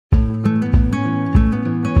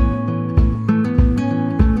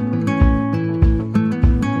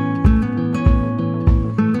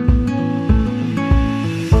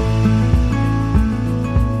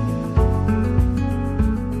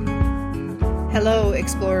Hello,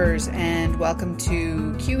 explorers, and welcome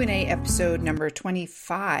to Q&A episode number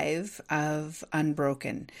 25 of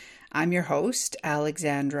Unbroken. I'm your host,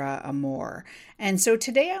 Alexandra Amor. And so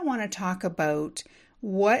today I want to talk about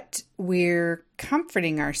what we're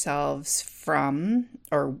comforting ourselves from,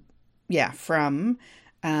 or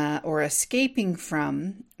escaping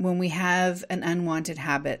from when we have an unwanted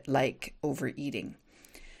habit like overeating.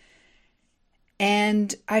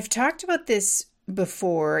 And I've talked about this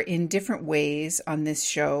before in different ways on this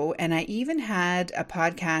show, and I even had a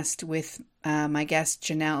podcast with my guest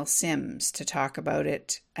Janelle Sims to talk about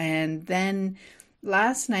it. And then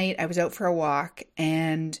last night I was out for a walk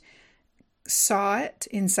and saw it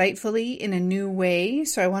insightfully in a new way,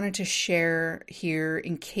 so I wanted to share here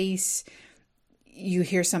in case you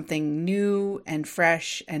hear something new and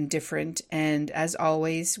fresh and different, and as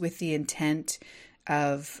always with the intent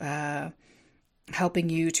of helping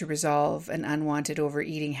you to resolve an unwanted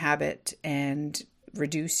overeating habit and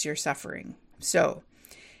reduce your suffering. So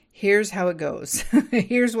here's how it goes.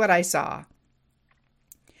 Here's what I saw.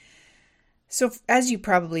 So as you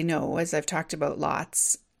probably know, as I've talked about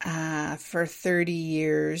lots, for 30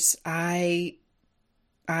 years, I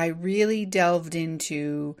really delved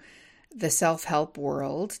into the self-help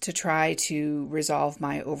world to try to resolve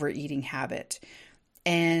my overeating habit.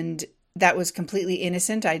 And that was completely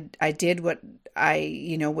innocent. I did what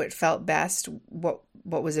what felt best, what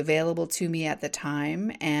was available to me at the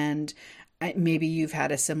time. And maybe you've had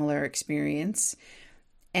a similar experience.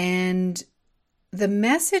 And the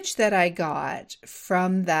message that I got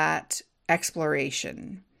from that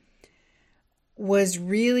exploration was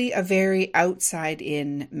really a very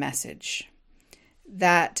outside-in message.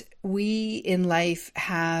 That we in life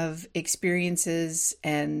have experiences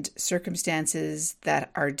and circumstances that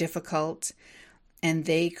are difficult, and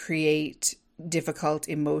they create difficult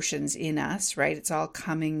emotions in us, right? It's all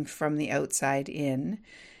coming from the outside in,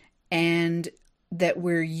 and that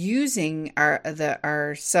we're using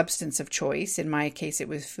our substance of choice, in my case it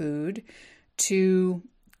was food, to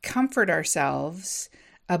comfort ourselves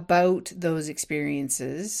about those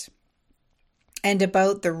experiences and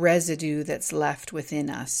about the residue that's left within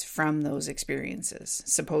us from those experiences,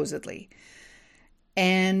 supposedly.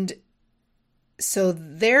 And so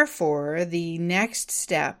therefore, the next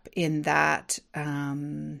step in that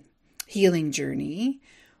healing journey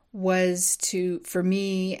was for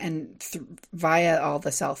me, and via all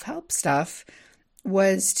the self-help stuff,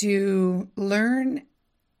 was to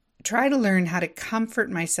try to learn how to comfort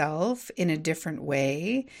myself in a different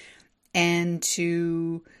way, and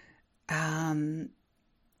to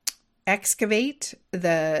excavate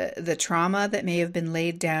the trauma that may have been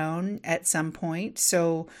laid down at some point.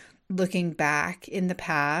 So looking back in the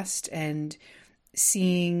past and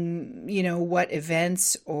seeing, what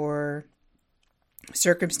events or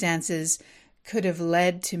circumstances could have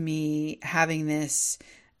led to me having this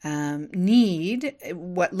need,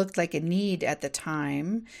 what looked like a need at the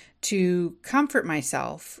time, to comfort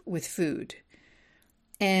myself with food.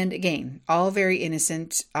 And again, all very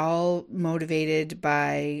innocent, all motivated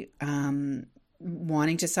by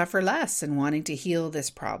wanting to suffer less and wanting to heal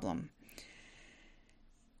this problem.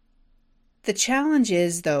 The challenge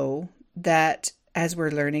is, though, that as we're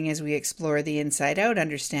learning, as we explore the inside-out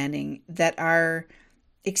understanding, that our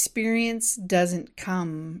experience doesn't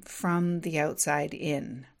come from the outside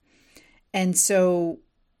in. And so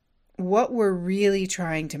what we're really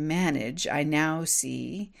trying to manage, I now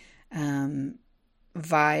see,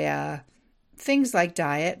 via things like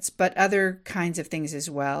diets, but other kinds of things as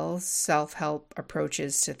well, self-help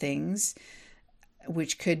approaches to things,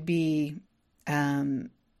 which could be, and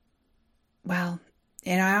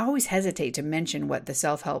I always hesitate to mention what the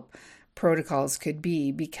self-help protocols could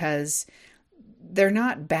be, because they're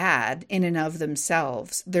not bad in and of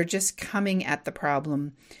themselves. They're just coming at the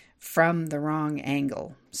problem from the wrong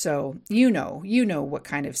angle. So you know what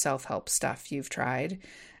kind of self-help stuff you've tried.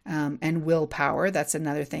 And willpower, that's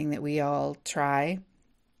another thing that we all try.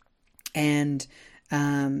 And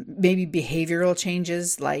maybe behavioral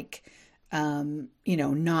changes like,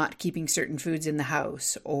 not keeping certain foods in the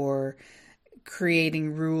house, or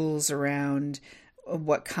creating rules around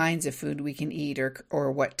what kinds of food we can eat,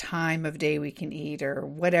 or what time of day we can eat, or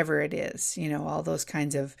whatever it is, all those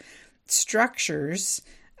kinds of structures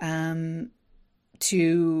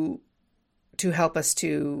to help us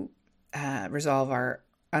to resolve our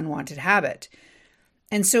unwanted habit.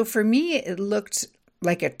 And so for me, it looked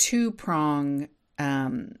like a two-prong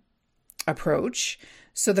approach.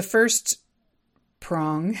 So the first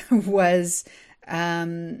prong was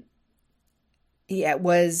trying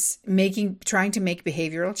to make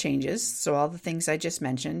behavioral changes. So all the things I just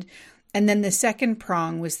mentioned. And then the second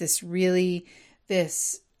prong was this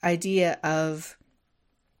idea of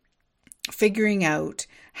figuring out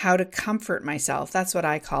how to comfort myself. That's what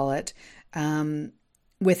I call it,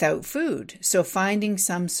 without food. So finding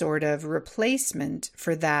some sort of replacement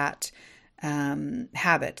for that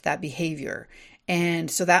habit, that behavior.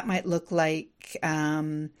 And so that might look like,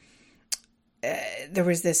 there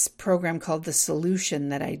was this program called The Solution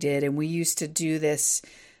that I did, and we used to do this.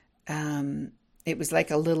 It was like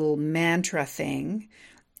a little mantra thing,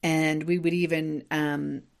 and we would even,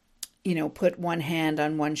 put one hand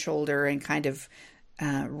on one shoulder and kind of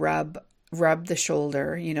rub the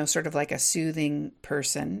shoulder, sort of like a soothing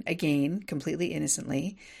person, again, completely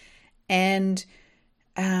innocently. And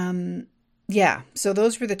so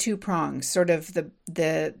those were the two prongs, sort of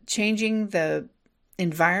the changing the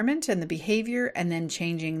environment and the behavior, and then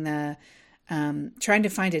changing trying to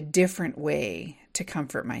find a different way to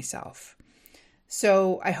comfort myself.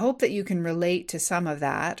 So I hope that you can relate to some of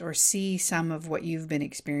that or see some of what you've been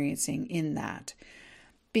experiencing in that.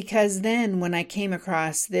 Because then when I came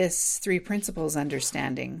across this 3 principles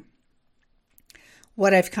understanding,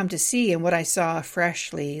 what I've come to see and what I saw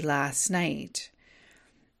freshly last night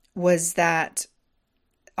was that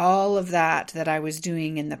all of that I was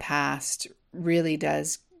doing in the past really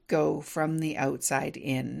does go from the outside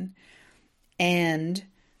in, and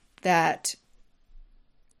that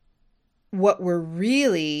what we're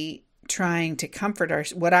really trying to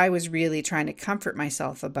what I was really trying to comfort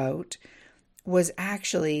myself about was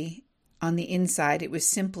actually on the inside. It was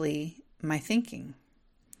simply my thinking.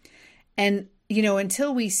 And,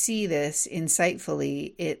 until we see this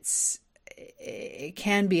insightfully, it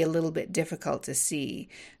can be a little bit difficult to see.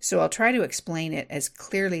 So I'll try to explain it as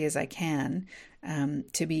clearly as I can,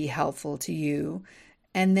 to be helpful to you.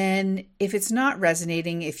 And then if it's not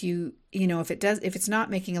resonating, if it's not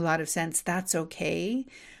making a lot of sense, that's okay,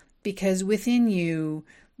 because within you,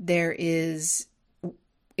 there is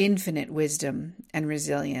infinite wisdom and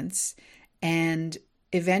resilience. And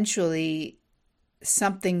eventually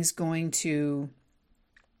something's going to,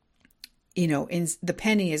 the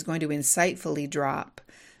penny is going to insightfully drop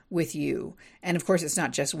with you. And of course, it's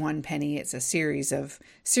not just one penny, it's a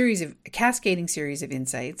cascading series of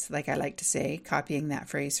insights, like I like to say, copying that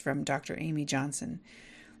phrase from Dr. Amy Johnson.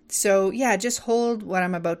 So just hold what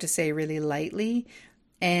I'm about to say really lightly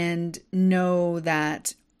and know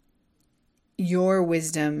that your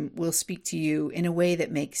wisdom will speak to you in a way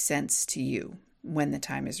that makes sense to you when the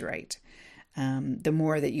time is right. The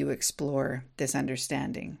more that you explore this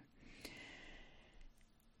understanding.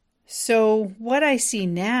 So what I see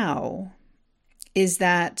now is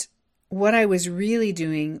that what I was really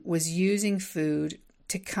doing was using food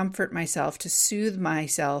to comfort myself, to soothe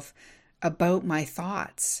myself about my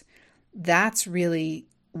thoughts. That's really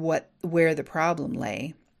where the problem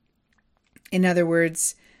lay. In other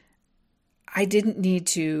words, I didn't need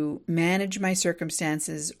to manage my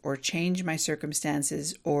circumstances or change my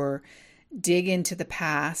circumstances or dig into the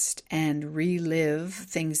past and relive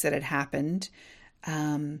things that had happened.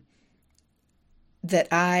 That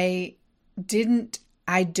I didn't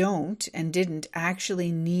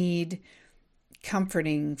actually need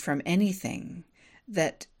comforting from anything.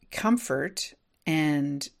 That comfort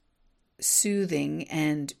and soothing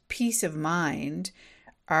and peace of mind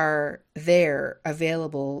are there,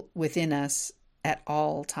 available within us at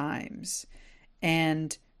all times.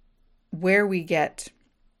 And where we get,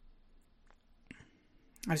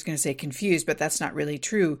 I was going to say confused, but that's not really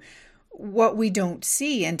true. What we don't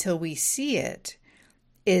see until we see it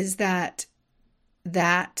is that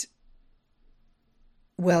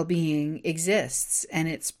well-being exists, and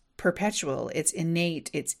it's perpetual, it's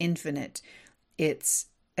innate, it's infinite, it's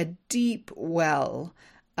a deep well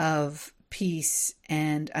of peace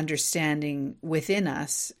and understanding within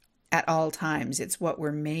us at all times. It's what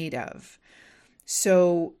we're made of.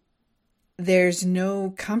 So there's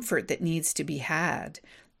no comfort that needs to be had.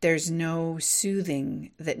 There's no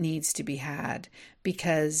soothing that needs to be had,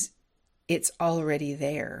 because it's already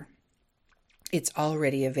there. It's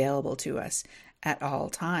already available to us at all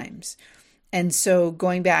times. And so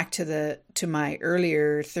going back to my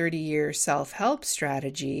earlier 30-year self-help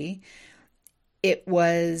strategy, it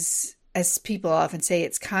was, as people often say,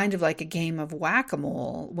 it's kind of like a game of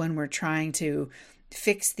whack-a-mole when we're trying to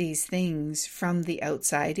fix these things from the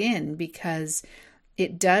outside in, because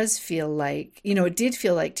it does feel like, it did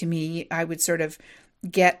feel like to me, I would sort of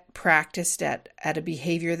get practiced at a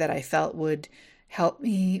behavior that I felt would help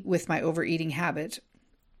me with my overeating habit.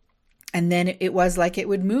 And then it was like it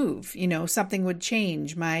would move, something would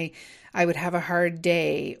change. I would have a hard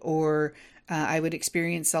day, or I would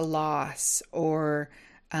experience a loss, or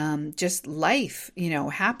just life,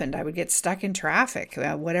 happened. I would get stuck in traffic,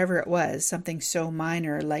 whatever it was, something so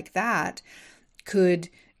minor like that could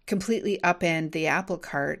completely upend the apple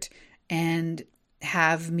cart and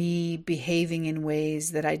have me behaving in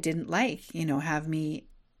ways that I didn't like, have me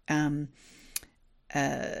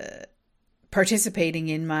participating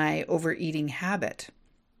in my overeating habit.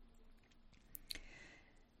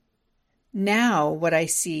 Now, what I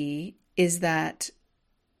see is that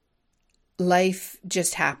life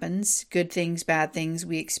just happens. Good things, bad things.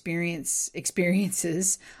 We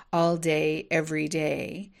experiences all day, every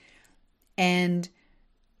day. And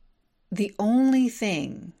the only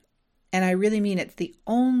thing, and I really mean it, the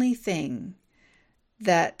only thing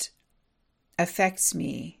that affects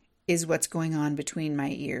me is what's going on between my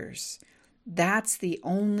ears. That's the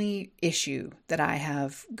only issue that I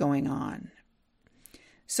have going on.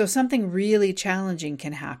 So something really challenging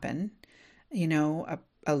can happen,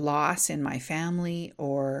 a loss in my family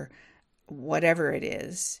or whatever it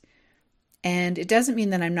is. And it doesn't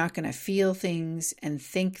mean that I'm not going to feel things and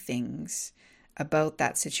think things about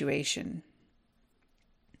that situation.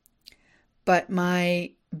 But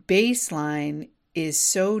my baseline is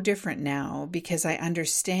so different now because I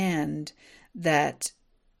understand that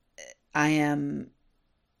I am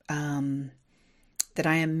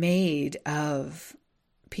made of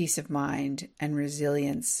peace of mind and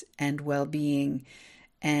resilience and well-being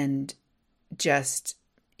and just,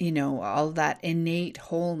 all that innate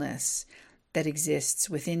wholeness that exists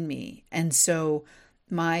within me. And so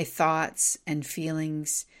my thoughts and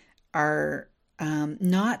feelings are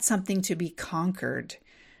not something to be conquered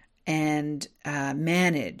and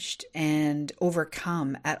managed and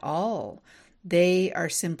overcome at all. They are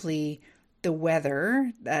simply the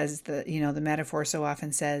weather, as the metaphor so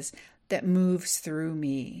often says, that moves through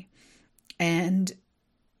me. And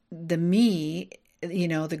the me,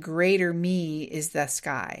 the greater me is the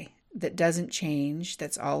sky that doesn't change,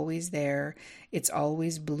 that's always there. It's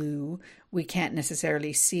always blue. We can't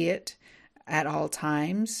necessarily see it at all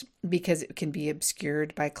times because it can be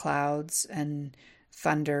obscured by clouds and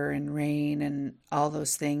thunder and rain and all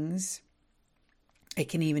those things. It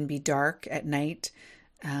can even be dark at night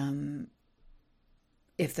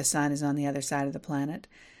if the sun is on the other side of the planet.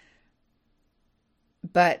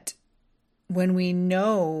 But when we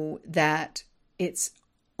know that it's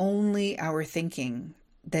only our thinking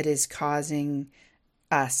that is causing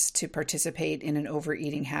us to participate in an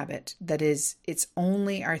overeating habit, that is, it's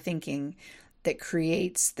only our thinking that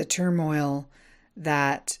creates the turmoil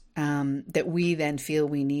that we then feel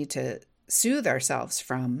we need to soothe ourselves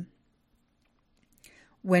from.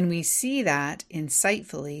 When we see that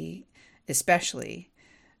insightfully, especially,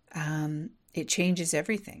 it changes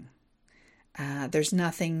everything. There's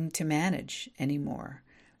nothing to manage anymore.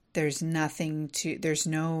 There's no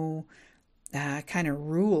kind of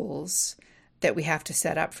rules that we have to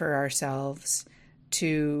set up for ourselves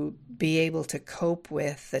to be able to cope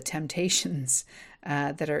with the temptations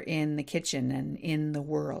that are in the kitchen and in the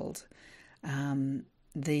world.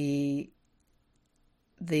 The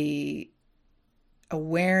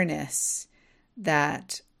awareness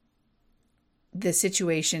that the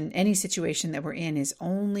situation, any situation that we're in, is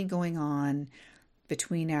only going on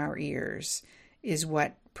between our ears is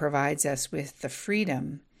what provides us with the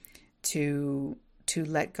freedom to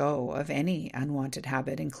let go of any unwanted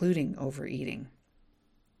habit, including overeating.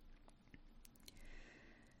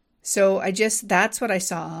 So that's what I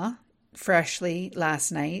saw freshly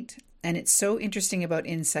last night. And it's so interesting about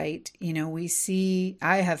insight. I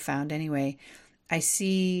have found anyway, I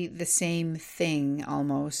see the same thing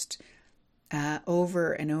almost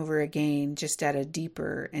over and over again, just at a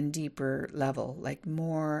deeper and deeper level. Like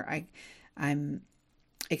I'm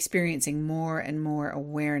experiencing more and more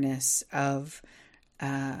awareness of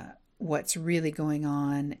what's really going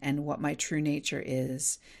on and what my true nature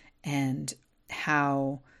is, and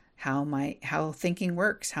how thinking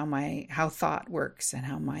works, how thought works, and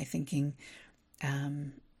how my thinking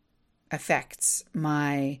affects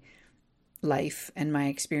my life and my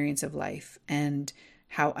experience of life, and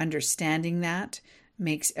how understanding that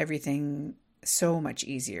makes everything so much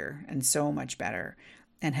easier and so much better,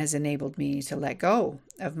 and has enabled me to let go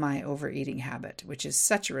of my overeating habit, which is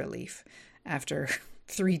such a relief after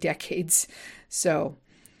 3 decades. So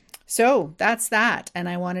that's that. And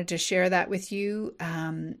I wanted to share that with you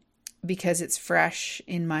because it's fresh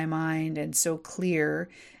in my mind and so clear.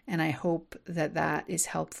 And I hope that is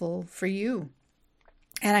helpful for you.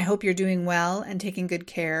 And I hope you're doing well and taking good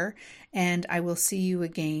care. And I will see you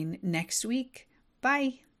again next week.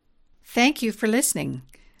 Bye. Thank you for listening.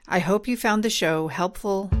 I hope you found the show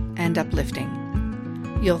helpful and uplifting.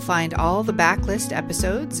 You'll find all the backlist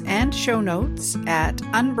episodes and show notes at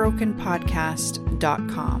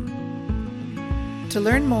unbrokenpodcast.com. To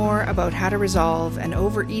learn more about how to resolve an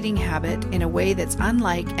overeating habit in a way that's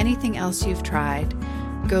unlike anything else you've tried,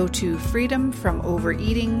 go to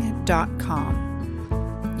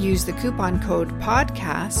freedomfromovereating.com. Use the coupon code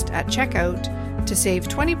PODCAST at checkout to save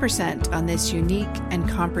 20% on this unique and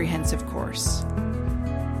comprehensive course.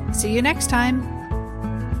 See you next time.